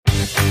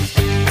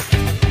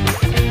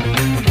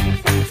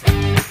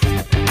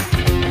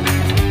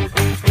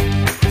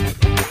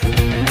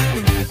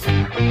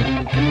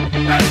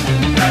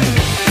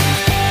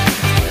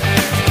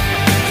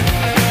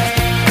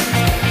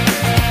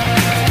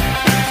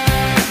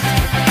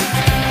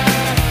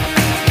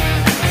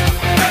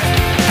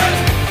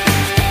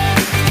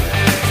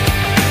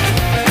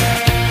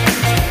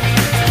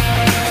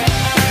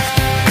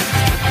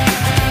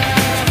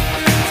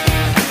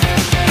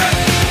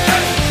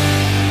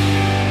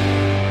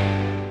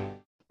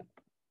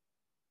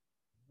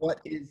What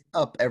is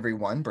up,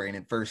 everyone?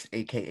 Brandon First,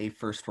 aka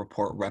First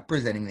Report,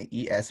 representing the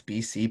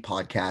ESBC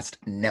Podcast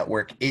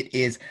Network. It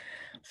is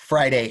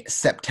Friday,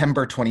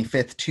 September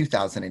 25th,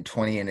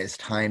 2020, and it's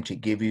time to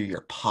give you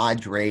your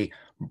Padre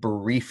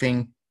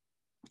briefing.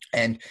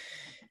 And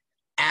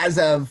as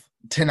of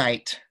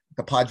tonight,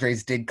 the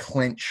Padres did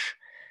clinch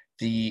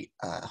the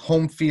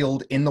home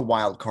field in the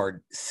wild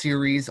card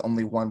series.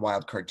 Only one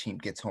wild card team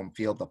gets home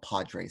field. The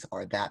Padres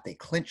are that. They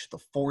clinched the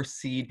 4th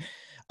seed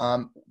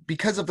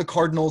because of the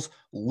Cardinals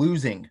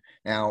losing.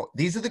 Now,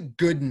 these are the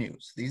good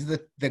news. These are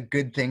the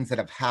good things that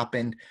have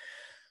happened.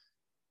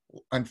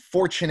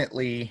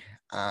 Unfortunately,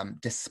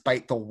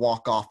 despite the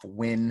walk-off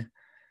win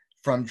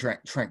from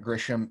Trent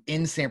Grisham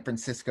in San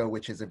Francisco,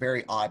 which is a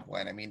very odd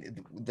one. I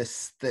mean,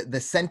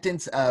 the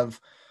sentence of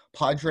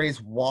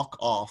Padres walk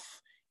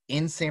off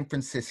in San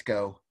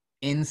Francisco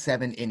in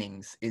 7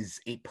 innings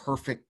is a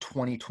perfect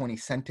 2020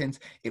 sentence.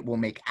 It will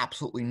make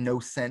absolutely no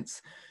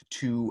sense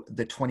to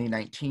the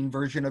 2019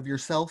 version of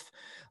yourself.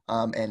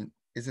 And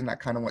isn't that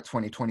kind of what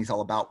 2020 is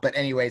all about? But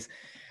anyways,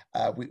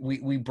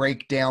 we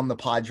break down the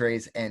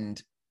Padres, and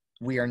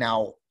we are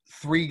now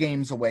 2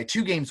 games away,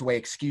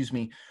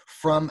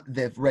 from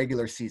the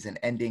regular season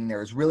ending.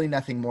 There is really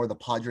nothing more the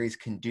Padres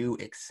can do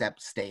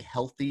except stay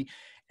healthy.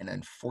 And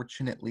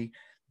unfortunately,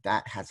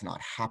 that has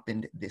not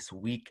happened this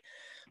week.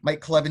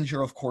 Mike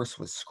Clevinger, of course,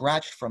 was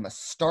scratched from a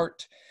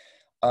start,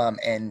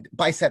 and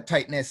bicep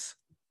tightness,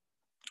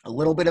 a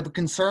little bit of a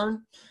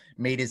concern.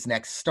 Made his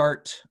next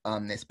start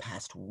this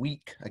past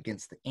week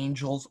against the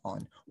Angels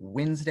on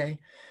Wednesday.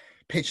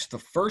 Pitched the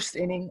first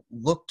inning,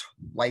 looked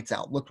lights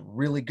out, looked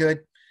really good,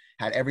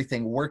 had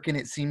everything working,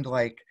 it seemed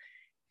like.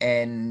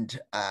 And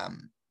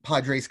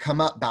Padres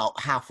come up about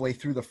halfway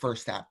through the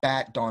first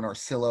at-bat. Don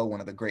Orsillo, one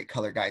of the great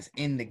color guys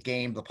in the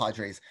game, the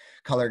Padres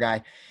color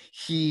guy,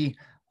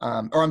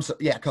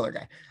 color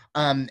guy.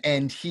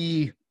 And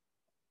he,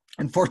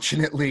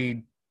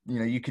 unfortunately,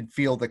 you could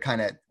feel the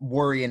kind of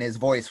worry in his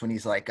voice when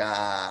he's like,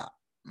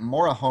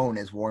 Morejon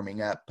is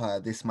warming up.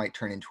 This might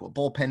turn into a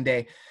bullpen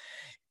day.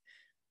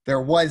 There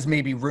was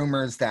maybe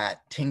rumors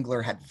that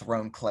Tingler had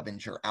thrown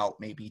Clevinger out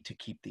maybe to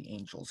keep the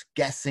Angels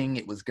guessing.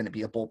 It was going to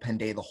be a bullpen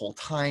day the whole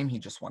time. He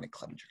just wanted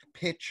Clevinger to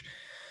pitch.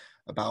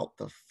 About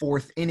the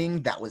 4th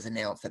inning, that was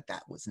announced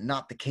that was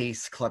not the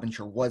case.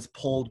 Clevinger was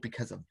pulled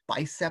because of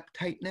bicep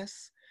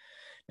tightness.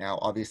 Now,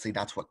 obviously,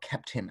 that's what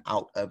kept him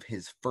out of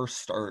his first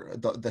start,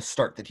 the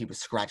start that he was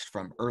scratched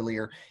from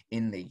earlier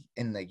in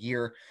the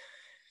year.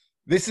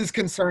 This is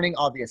concerning,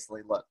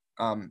 obviously. Look,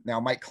 now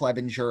Mike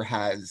Clevinger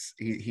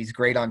he's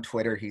great on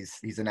Twitter.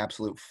 He's an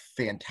absolute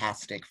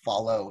fantastic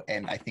follow,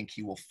 and I think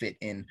he will fit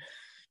in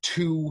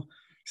to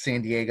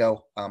San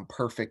Diego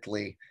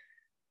perfectly.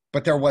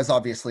 But there was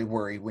obviously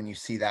worry when you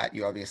see that.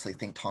 You obviously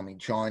think Tommy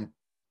John.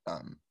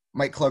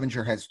 Mike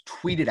Clevinger has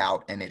tweeted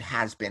out, and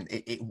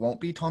it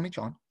won't be Tommy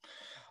John,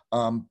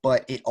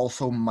 but it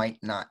also might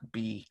not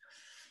be.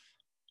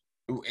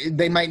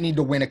 They might need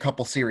to win a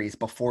couple series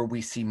before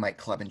we see Mike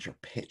Clevinger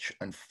pitch,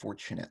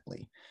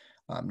 unfortunately.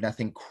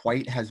 Nothing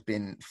quite has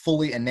been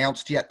fully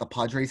announced yet. The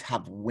Padres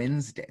have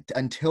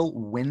until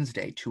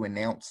Wednesday to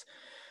announce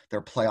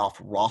their playoff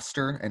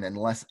roster, and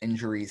unless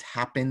injuries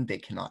happen, they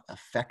cannot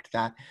affect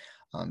that.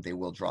 They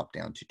will drop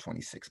down to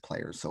 26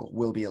 players, so it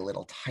will be a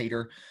little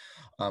tighter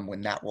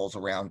when that rolls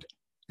around.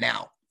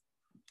 Now,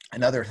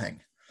 another thing,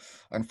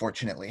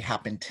 unfortunately,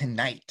 happened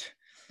tonight.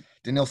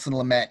 Dinelson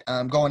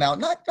Lamet going out,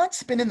 not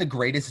spinning the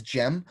greatest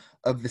gem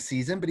of the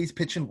season, but he's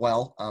pitching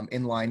well,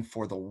 in line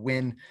for the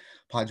win.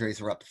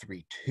 Padres are up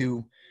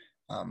 3-2.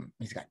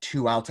 He's got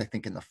 2 outs, I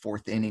think, in the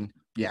 4th inning.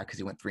 Yeah, because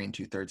he went 3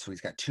 2/3, so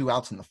he's got 2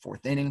 outs in the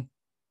 4th inning.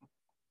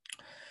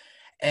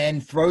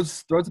 And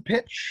throws a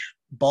pitch,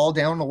 ball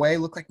down and away,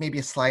 looked like maybe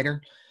a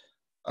slider,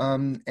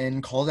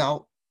 and calls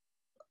out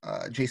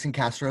Jason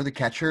Castro, the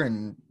catcher,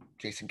 and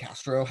Jason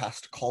Castro has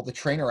to call the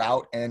trainer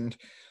out. And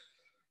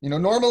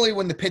normally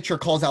when the pitcher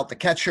calls out the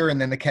catcher and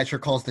then the catcher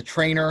calls the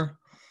trainer,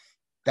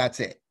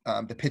 that's it.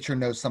 The pitcher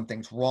knows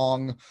something's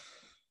wrong.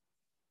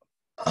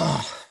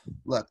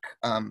 Look,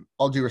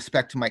 all due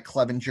respect to Mike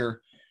Clevinger,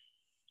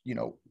 we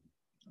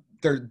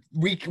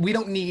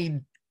don't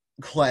need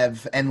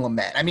Clev and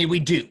Lamet. I mean, we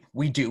do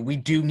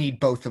need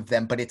both of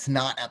them, but it's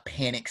not a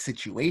panic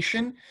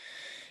situation.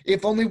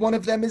 If only one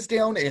of them is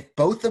down, if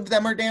both of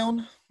them are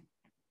down,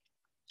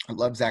 I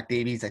love Zach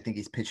Davies. I think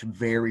he's pitched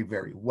very,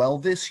 very well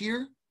this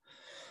year,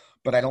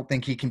 but I don't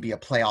think he can be a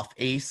playoff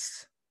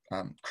ace.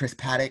 Chris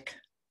Paddack,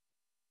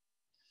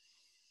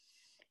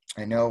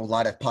 I know a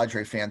lot of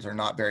Padre fans are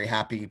not very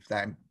happy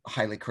that I'm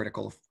highly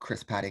critical of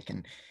Chris Paddack,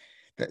 and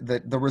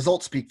the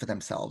results speak for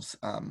themselves.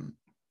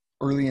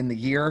 Early in the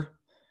year,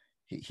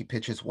 he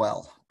pitches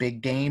well.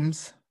 Big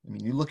games, I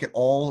mean, you look at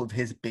all of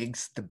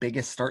the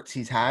biggest starts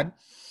he's had,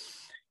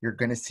 you're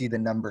going to see the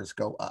numbers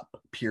go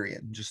up,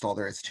 period. Just all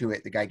there is to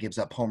it. The guy gives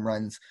up home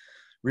runs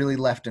really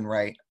left and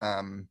right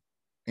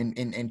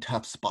in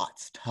tough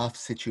spots, tough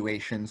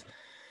situations.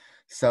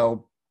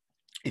 So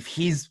if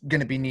he's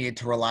going to be needed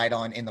to relied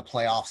on in the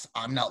playoffs,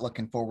 I'm not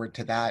looking forward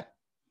to that.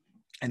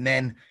 And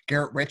then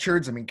Garrett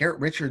Richards. I mean, Garrett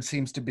Richards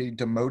seems to be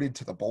demoted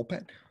to the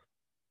bullpen.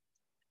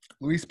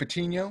 Luis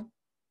Patino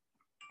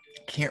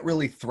can't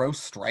really throw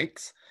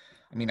strikes.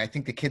 I mean, I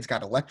think the kid's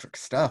got electric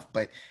stuff,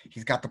 but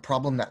he's got the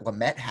problem that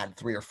Lamet had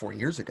 3 or 4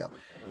 years ago.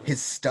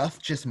 His stuff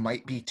just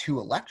might be too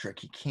electric.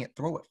 He can't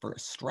throw it for a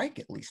strike,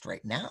 at least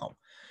right now.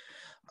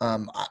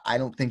 I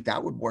don't think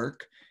that would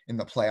work in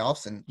the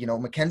playoffs. And,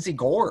 Mackenzie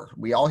Gore,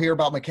 we all hear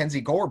about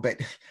Mackenzie Gore, but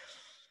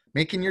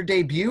making your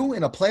debut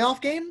in a playoff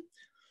game,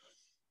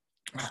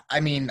 I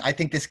mean, I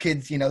think this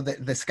kid's,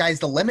 the sky's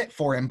the limit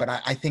for him, but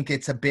I think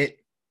it's a bit,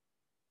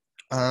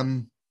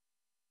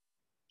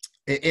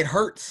 it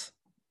hurts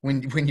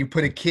when you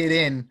put a kid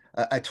in,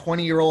 a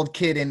 20-year-old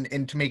kid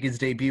in to make his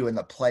debut in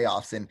the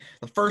playoffs, and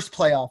the first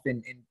playoff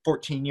in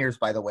 14 years,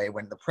 by the way,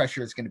 when the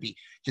pressure is going to be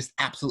just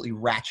absolutely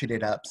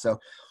ratcheted up. So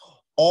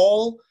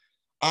all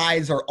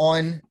eyes are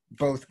on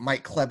both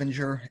Mike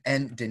Clevinger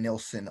and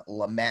Dinelson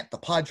Lamet. The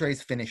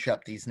Padres finish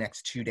up these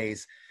next 2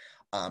 days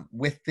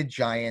with the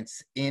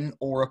Giants in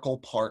Oracle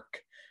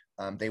Park.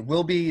 They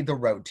will be the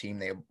road team.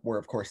 They were,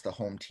 of course, the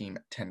home team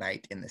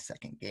tonight in the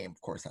second game. Of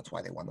course, that's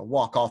why they won the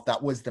walk-off.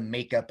 That was the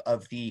makeup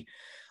of the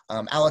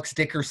Alex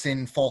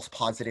Dickerson false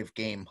positive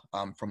game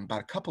from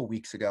about a couple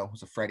weeks ago. It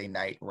was a Friday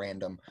night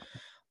random.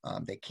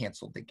 They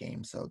canceled the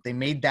game. So they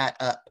made that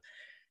up.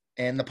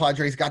 And the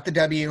Padres got the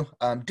W.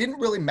 Didn't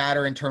really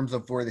matter in terms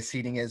of where the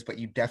seating is, but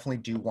you definitely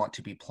do want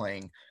to be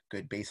playing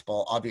good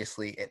baseball.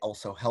 Obviously, it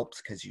also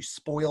helps because you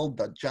spoiled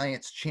the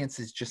Giants'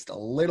 chances just a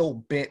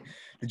little bit.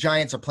 The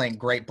Giants are playing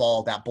great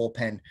ball. That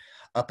bullpen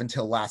up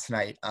until last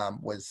night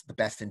was the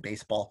best in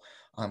baseball.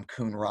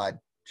 Coonrod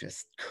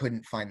just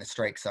couldn't find the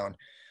strike zone.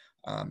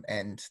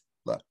 And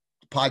look,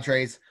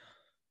 Padres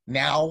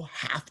now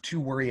have to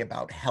worry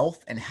about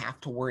health and have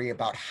to worry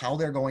about how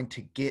they're going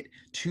to get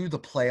to the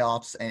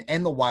playoffs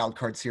and the wild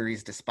card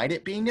series, despite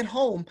it being at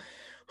home.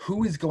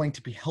 Who is going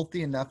to be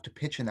healthy enough to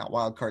pitch in that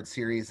wild card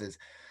series is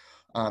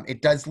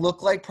it does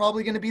look like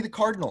probably going to be the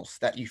Cardinals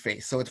that you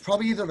face. So it's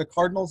probably either the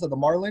Cardinals or the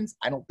Marlins.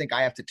 I don't think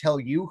I have to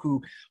tell you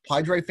who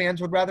Padre fans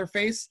would rather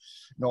face.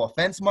 No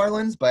offense,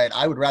 Marlins, but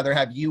I would rather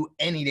have you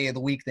any day of the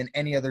week than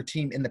any other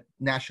team in the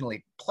National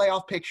League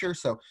playoff picture.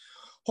 So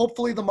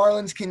hopefully the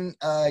Marlins can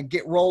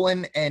get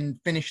rolling and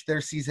finish their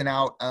season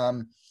out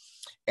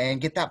and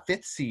get that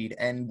 5th seed,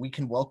 and we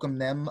can welcome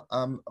them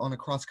on a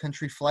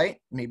cross-country flight.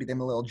 Maybe them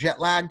a little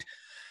jet-lagged,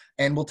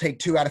 and we'll take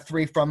 2 out of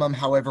 3 from them.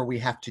 However, we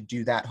have to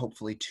do that,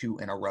 hopefully 2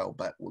 in a row,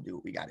 but we'll do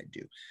what we got to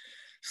do.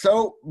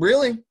 So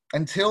really,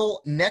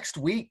 until next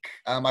week,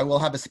 I will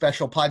have a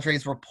special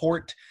Padres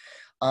report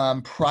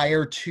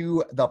prior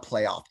to the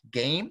playoff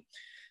game.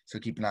 So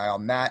keep an eye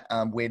on that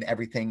when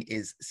everything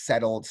is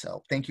settled.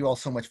 So thank you all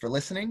so much for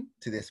listening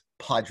to this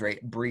Padre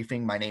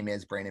briefing. My name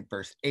is Brandon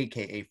First,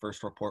 a.k.a.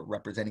 First Report,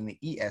 representing the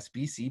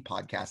ESBC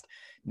Podcast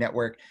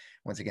Network.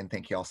 Once again,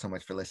 thank you all so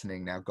much for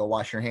listening. Now go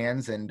wash your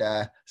hands and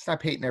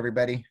stop hating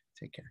everybody.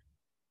 Take care.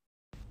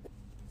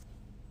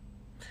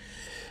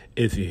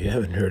 If you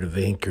haven't heard of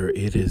Anchor,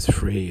 it is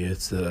free.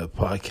 It's a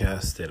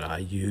podcast that I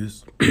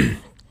use.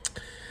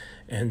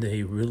 And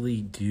they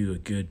really do a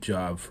good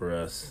job for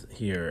us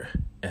here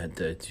at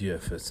the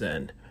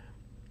GFSN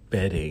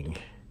Betting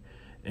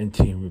and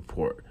Team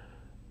Report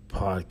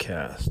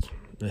podcast.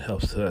 It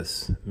helps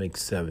us make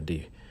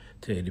 70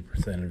 to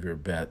 80% of your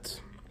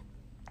bets.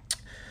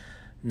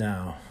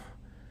 Now,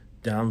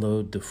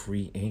 download the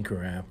free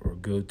Anchor app or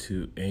go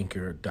to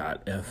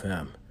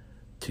anchor.fm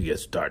to get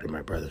started,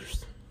 my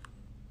brothers.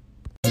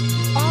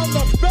 I'm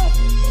the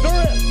best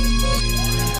there is.